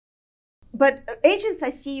But agents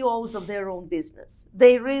are CEOs of their own business.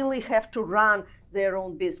 They really have to run their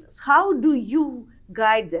own business. How do you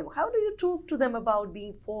guide them? How do you talk to them about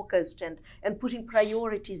being focused and putting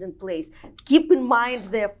priorities in place? Keep in mind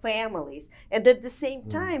their families, and at the same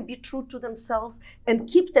time be true to themselves and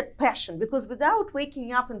keep that passion. Because without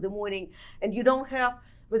waking up in the morning and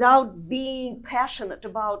without being passionate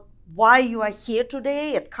about why you are here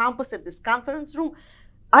today at campus, at this conference room,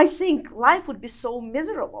 I think life would be so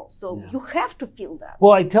miserable. So you have to feel that.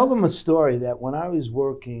 Well, I tell them a story that when I was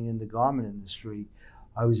working in the garment industry,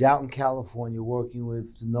 I was out in California working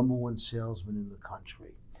with the #1 salesman in the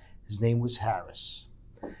country. His name was Harris.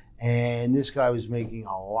 And this guy was making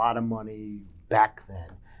a lot of money back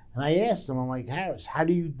then. And I asked him, I'm like, Harris, how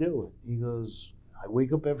do you do it? He goes, I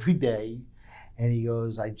wake up every day, and he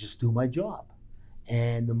goes, I just do my job,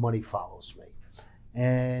 and the money follows me.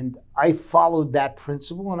 And I followed that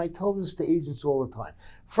principle, and I tell this to agents all the time.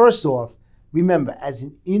 First off, remember, as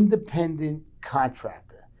an independent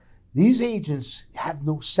contractor, these agents have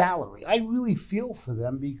no salary. I really feel for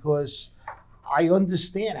them because I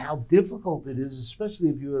understand how difficult it is, especially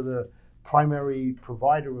if you're the primary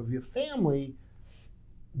provider of your family.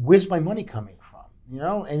 Where's my money coming from? You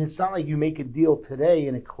know, and it's not like you make a deal today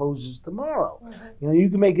and it closes tomorrow. You know, you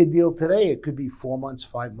can make a deal today, it could be 4 months,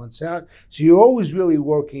 5 months out. So you're always really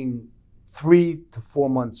working 3 to 4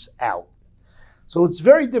 months out. So it's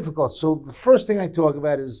very difficult. So the first thing I talk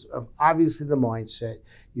about is obviously the mindset.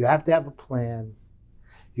 You have to have a plan.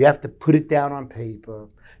 You have to put it down on paper.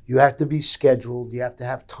 You have to be scheduled. You have to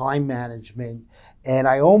have time management. And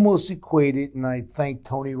I almost equate it, and I thank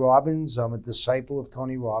Tony Robbins. I'm a disciple of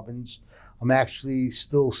Tony Robbins. I'm actually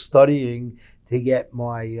still studying to get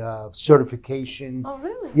my certification. Oh,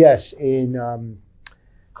 really? Yes, in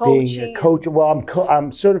being a coach. Well,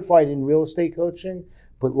 I'm certified in real estate coaching,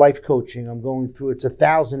 but life coaching I'm going through. It's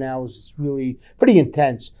 1,000 hours. It's really pretty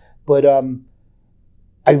intense. But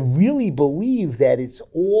I really believe that it's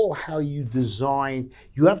all how you design.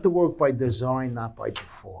 You have to work by design, not by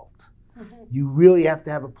default. You really have to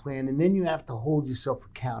have a plan, and then you have to hold yourself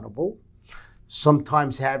accountable.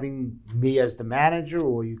 Sometimes having me as the manager,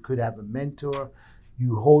 or you could have a mentor.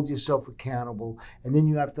 You hold yourself accountable, and then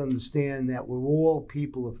you have to understand that we're all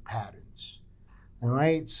people of patterns, all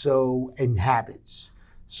right? So, and habits.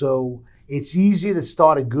 So it's easy to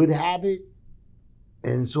start a good habit,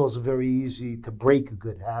 and it's also very easy to break a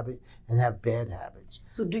good habit and have bad habits.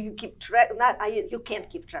 So do you keep track? You can't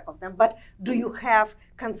keep track of them, but do you have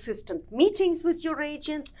consistent meetings with your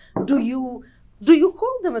agents? Do you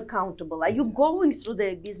hold them accountable? Are you going through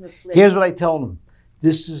their business plan? Here's what I tell them.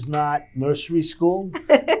 This is not nursery school.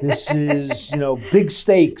 This is, big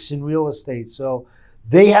stakes in real estate. So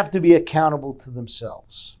they have to be accountable to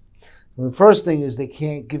themselves. And the first thing is they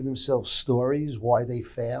can't give themselves stories why they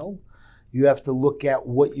fail. You have to look at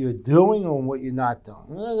what you're doing and what you're not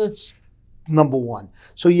doing. That's number one.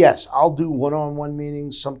 So yes, I'll do one-on-one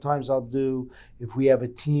meetings. Sometimes I'll do, if we have a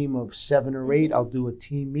team of 7 or 8, I'll do a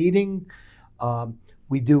team meeting.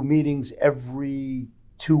 We do meetings every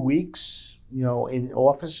 2 weeks, in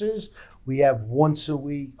offices. We have once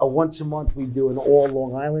a month, we do an all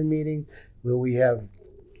Long Island meeting where we have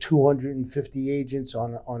 250 agents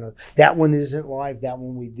on a, that one isn't live, that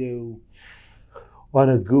one we do on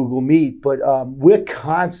a Google Meet, but we're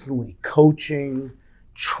constantly coaching,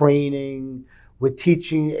 training, we're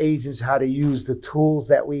teaching agents how to use the tools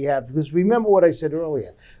that we have, because remember what I said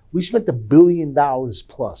earlier, we spent $1 billion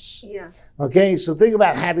plus. Yeah. Okay, so think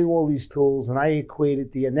about having all these tools, and I equate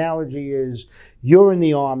it, the analogy is you're in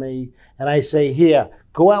the Army, and I say, here,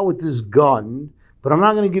 go out with this gun, but I'm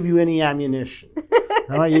not going to give you any ammunition.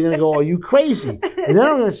 All right, you're going to go, are you crazy? And then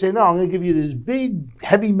I'm going to say, no, I'm going to give you this big,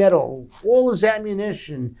 heavy metal, all this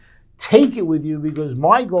ammunition. Take it with you because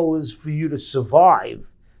my goal is for you to survive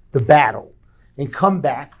the battle and come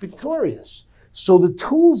back victorious. So the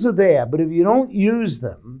tools are there, but if you don't use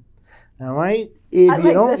them, all right, if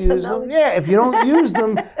you don't use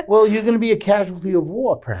them, well, you're going to be a casualty of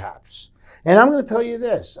war, perhaps. And I'm going to tell you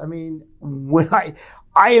this. I mean, when I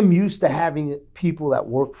am used to having people that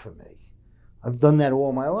work for me. I've done that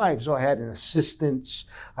all my life. So I had an assistant.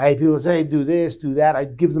 I had people say, hey, do this, do that.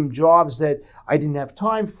 I'd give them jobs that I didn't have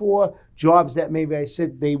time for, jobs that maybe I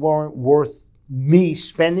said they weren't worth me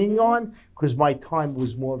spending on because my time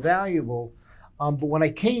was more valuable. But when I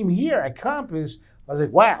came here at Compass, I was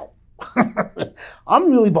like, wow,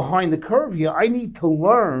 I'm really behind the curve here. I need to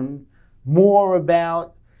learn more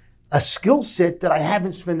about a skill set that I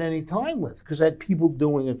haven't spent any time with because I had people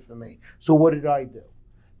doing it for me. So what did I do?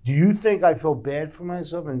 Do you think I felt bad for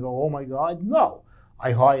myself and go, oh my God? No.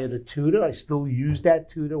 I hired a tutor. I still use that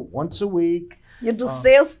tutor once a week. You do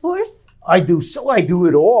Salesforce? I do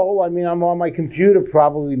it all. I mean, I'm on my computer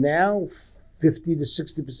probably now 50 to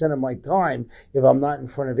 60% of my time if I'm not in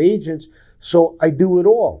front of agents. So I do it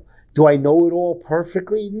all. Do I know it all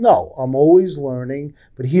perfectly? No, I'm always learning.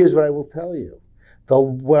 But here's what I will tell you.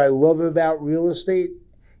 What I love about real estate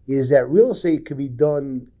is that real estate could be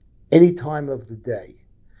done any time of the day.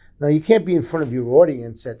 Now, you can't be in front of your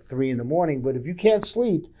audience at 3 in the morning, but if you can't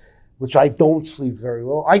sleep, which I don't sleep very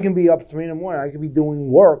well, I can be up 3 in the morning. I can be doing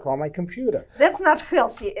work on my computer. That's not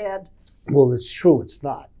healthy, Ed. Well, it's true. It's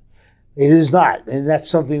not. It is not. And that's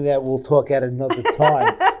something that we'll talk at another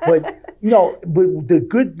time. But the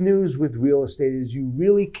good news with real estate is you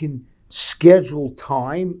really can schedule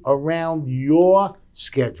time around your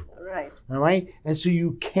schedule. Right. All right. And so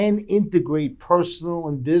you can integrate personal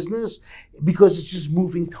and business because it's just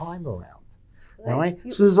moving time around. All right.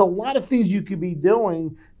 So there's a lot of things you could be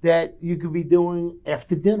doing that you could be doing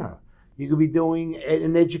after dinner. You could be doing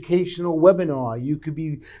an educational webinar. You could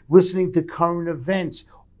be listening to current events.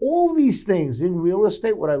 All these things in real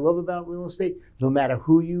estate, what I love about real estate, no matter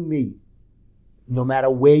who you meet, no matter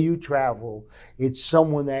where you travel, it's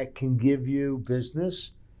someone that can give you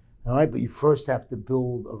business. All right, but you first have to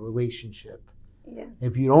build a relationship. Yeah.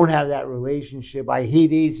 If you don't have that relationship, I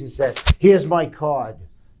hate agents that, here's my card.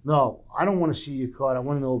 No, I don't want to see your card. I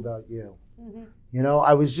want to know about you. Mm-hmm. You know,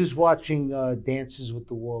 I was just watching Dances with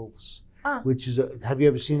the Wolves, which is have you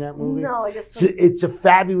ever seen that movie? No, I just... It's a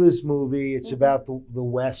fabulous movie. It's about the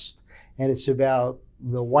West, and it's about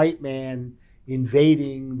the white man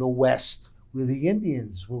invading the West where the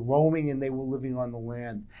Indians were roaming and they were living on the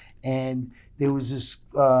land. And there was this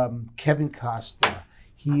Kevin Costner.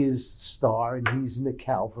 He is the star, and he's in the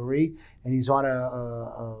cavalry, and he's on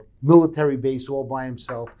a military base all by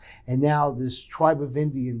himself. And now this tribe of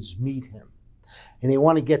Indians meet him, and they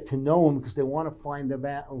want to get to know him because they want to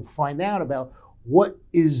find out about what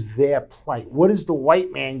is their plight. What is the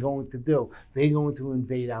white man going to do? They're going to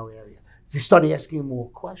invade our area. So they start asking him more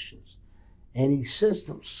questions, and he says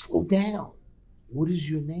to them, "Slow down. What is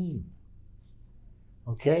your name?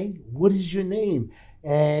 Okay, what is your name?"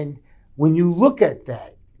 And when you look at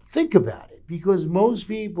that, think about it, because most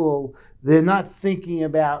people, they're not thinking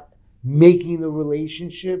about making the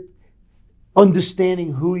relationship,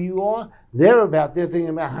 understanding who you are. They're thinking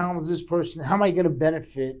about how am I going to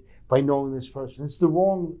benefit by knowing this person? It's the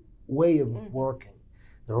wrong way of working.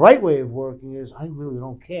 The right way of working is, I really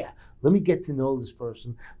don't care. Let me get to know this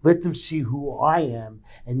person. Let them see who I am.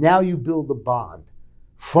 And now you build a bond.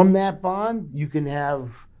 From that bond, you can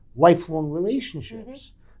have lifelong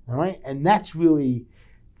relationships. All right. And that's really,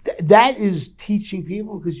 that is teaching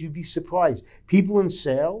people, because you'd be surprised. People in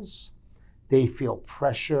sales, they feel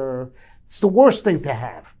pressure. It's the worst thing to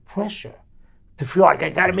have, pressure. To feel like I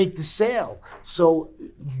got to make the sale. So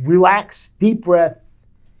relax, deep breath,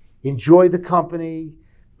 enjoy the company,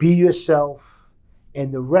 be yourself,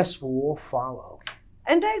 and the rest will all follow.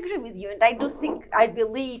 And I agree with you. And I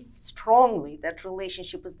believe strongly that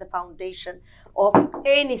relationship is the foundation of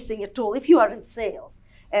anything at all, if you are in sales.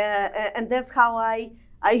 And that's how I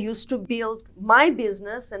used to build my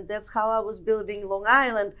business, and that's how I was building Long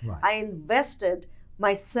Island. Right. I invested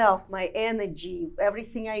myself, my energy,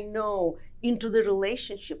 everything I know into the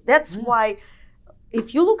relationship. That's why,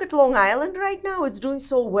 if you look at Long Island right now, it's doing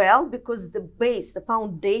so well because the base, the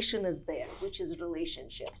foundation is there, which is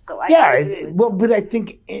relationships. So but I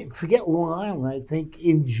think, forget Long Island, I think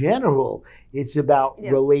in general, it's about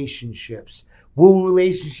relationships. Will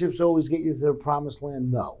relationships always get you to the promised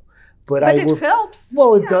land? No. But it helps.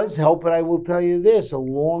 Well, it does help, but I will tell you this,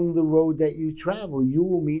 along the road that you travel, you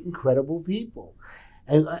will meet incredible people.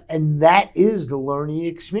 And that is the learning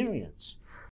experience.